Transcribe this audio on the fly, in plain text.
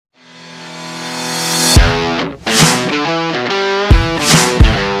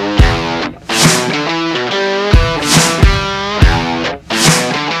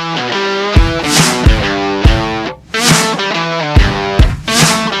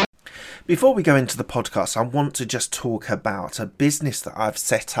Before we go into the podcast, I want to just talk about a business that I've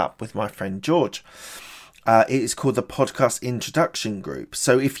set up with my friend George. It is called the Podcast Introduction Group.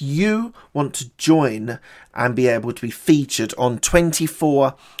 So if you want to join and be able to be featured on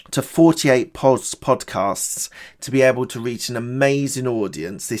 24 to 48 podcasts to be able to reach an amazing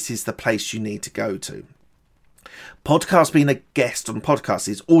audience, this is the place you need to go to. Podcast, being a guest on podcasts,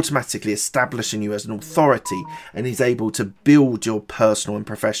 is automatically establishing you as an authority and is able to build your personal and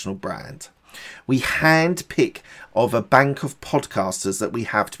professional brand. We handpick of a bank of podcasters that we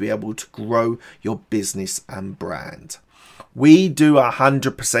have to be able to grow your business and brand. We do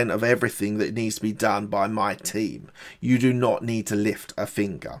 100% of everything that needs to be done by my team. You do not need to lift a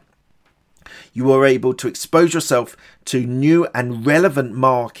finger. You are able to expose yourself to new and relevant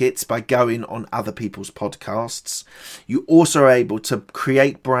markets by going on other people's podcasts. You also are able to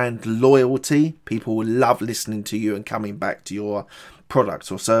create brand loyalty. People will love listening to you and coming back to your products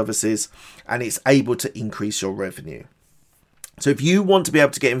or services, and it's able to increase your revenue. So if you want to be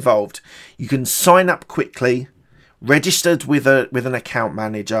able to get involved, you can sign up quickly, registered with an account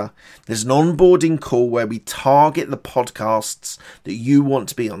manager. There's an onboarding call where we target the podcasts that you want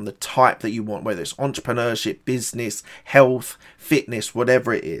to be on, the type that you want, whether it's entrepreneurship, business, health, fitness,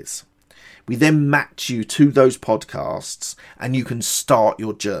 whatever it is. We then match you to those podcasts and you can start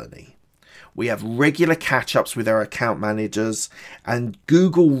your journey. We have regular catch-ups with our account managers, and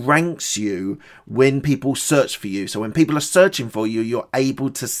Google ranks you when people search for you. So when people are searching for you, you're able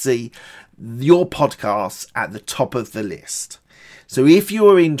to see your podcasts at the top of the list. So if you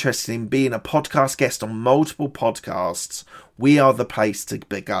are interested in being a podcast guest on multiple podcasts, we are the place to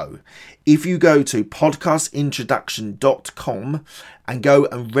go. If you go to podcastintroduction.com and go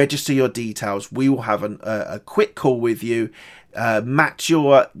and register your details, we will have a quick call with you, match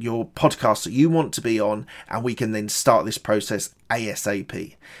your podcast that you want to be on, and we can then start this process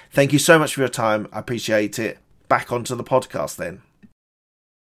ASAP. Thank you so much for your time. I appreciate it. Back onto the podcast then.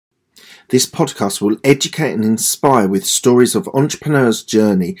 This podcast will educate and inspire with stories of entrepreneurs'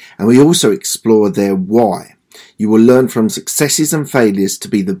 journey, and we also explore their why. You will learn from successes and failures to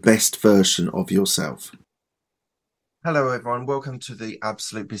be the best version of yourself. Hello everyone, welcome to the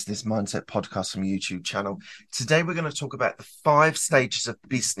Absolute Business Mindset podcast from YouTube channel. Today we're going to talk about the 5 stages of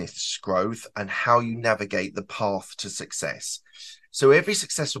business growth and how you navigate the path to success. So every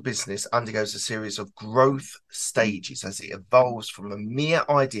successful business undergoes a series of growth stages as it evolves from a mere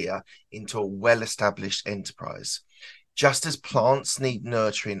idea into a well-established enterprise. Just as plants need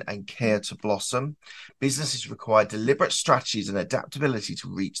nurturing and care to blossom, businesses require deliberate strategies and adaptability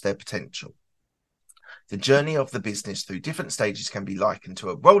to reach their potential. The journey of the business through different stages can be likened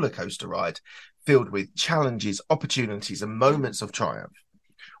to a roller coaster ride filled with challenges, opportunities, and moments of triumph.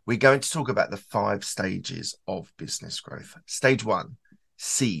 We're going to talk about the 5 stages of business growth. Stage 1,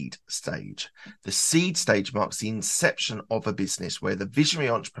 seed stage. The seed stage marks the inception of a business where the visionary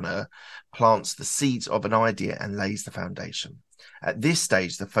entrepreneur plants the seeds of an idea and lays the foundation. At this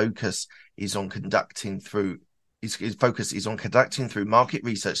stage, the focus is on conducting through market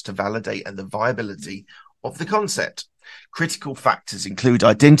research to validate the viability of the concept. Critical factors include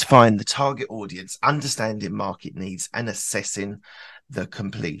identifying the target audience, understanding market needs, and assessing the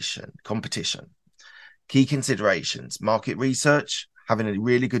competition. Key considerations: market research, having a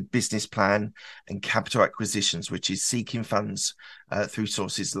really good business plan, and capital acquisitions, which is seeking funds through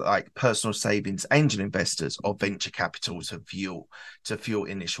sources like personal savings, angel investors, or venture capital to fuel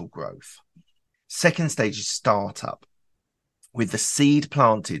initial growth. Second stage is startup. With the seed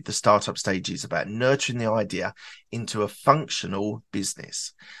planted, the startup stage is about nurturing the idea into a functional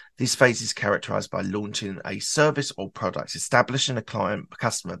business. This phase is characterized by launching a service or product, establishing a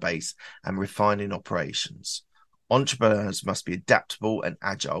customer base, and refining operations. Entrepreneurs must be adaptable and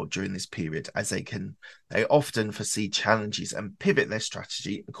agile during this period, as they often foresee challenges and pivot their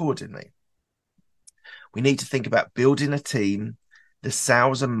strategy accordingly. We need to think about building a team, the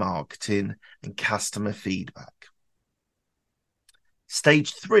sales and marketing, and customer feedback.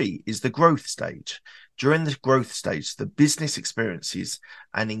 Stage 3 is the growth stage. During the growth stage, the business experiences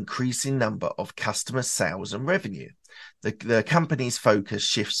an increasing number of customer sales and revenue. The company's focus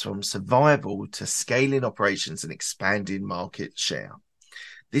shifts from survival to scaling operations and expanding market share.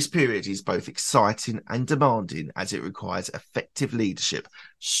 This period is both exciting and demanding as it requires effective leadership,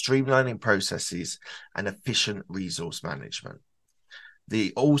 streamlining processes, and efficient resource management.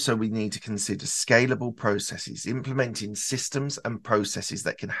 We need to consider scalable processes, implementing systems and processes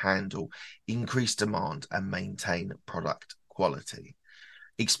that can handle increased demand and maintain product quality.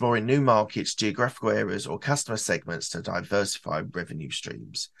 Exploring new markets, geographical areas, or customer segments to diversify revenue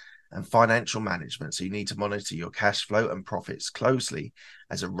streams. and financial management. So you need to monitor your cash flow and profits closely,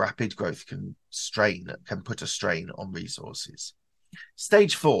 as a rapid growth can put a strain on resources.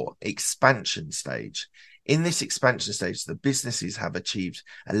 Stage 4, expansion stage. In this expansion stage, the businesses have achieved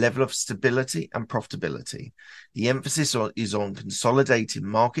a level of stability and profitability. The emphasis is on consolidating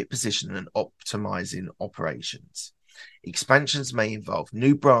market position and optimizing operations. Expansions may involve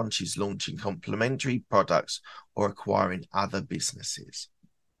new branches launching complementary products or acquiring other businesses.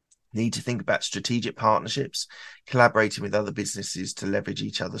 Need to think about strategic partnerships, collaborating with other businesses to leverage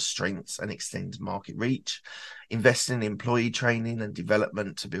each other's strengths and extend market reach, investing in employee training and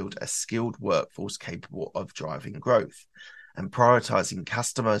development to build a skilled workforce capable of driving growth, and prioritizing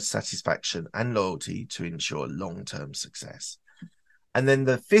customer satisfaction and loyalty to ensure long-term success. And then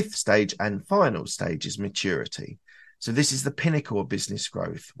the 5th stage and final stage is maturity. So this is the pinnacle of business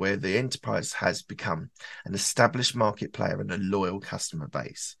growth, where the enterprise has become an established market player and a loyal customer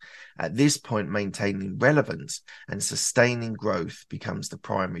base. At this point, maintaining relevance and sustaining growth becomes the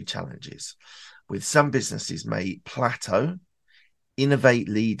primary challenges, with some businesses may plateau. Innovative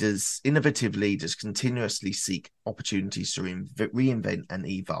leaders continuously seek opportunities to reinvent and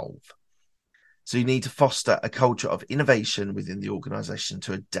evolve. So you need to foster a culture of innovation within the organization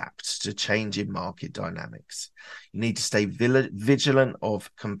to adapt to changing market dynamics. You need to stay vigilant of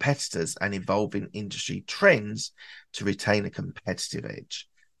competitors and evolving industry trends to retain a competitive edge.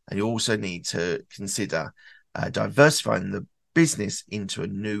 And you also need to consider diversifying the business into a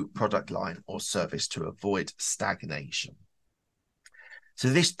new product line or service to avoid stagnation. So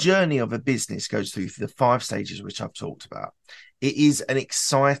this journey of a business goes through the 5 stages which I've talked about. It is an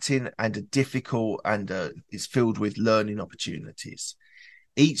exciting and a difficult and is filled with learning opportunities.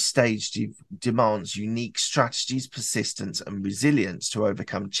 Each stage demands unique strategies, persistence, and resilience to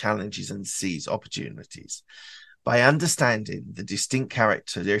overcome challenges and seize opportunities. By understanding the distinct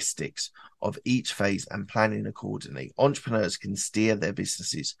characteristics of each phase and planning accordingly, entrepreneurs can steer their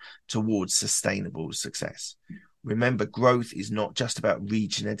businesses towards sustainable success. Remember, growth is not just about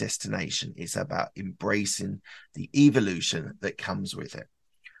reaching a destination. It's about embracing the evolution that comes with it.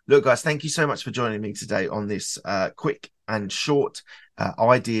 Look, guys, thank you so much for joining me today on this quick and short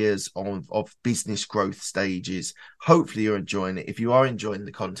ideas of business growth stages. Hopefully you're enjoying it. If you are enjoying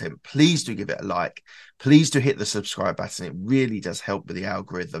the content, please do give it a like. Please do hit the subscribe button. It really does help with the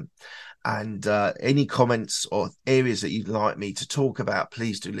algorithm. And any comments or areas that you'd like me to talk about,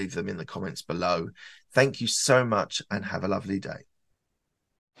 please do leave them in the comments below. Thank you so much and have a lovely day.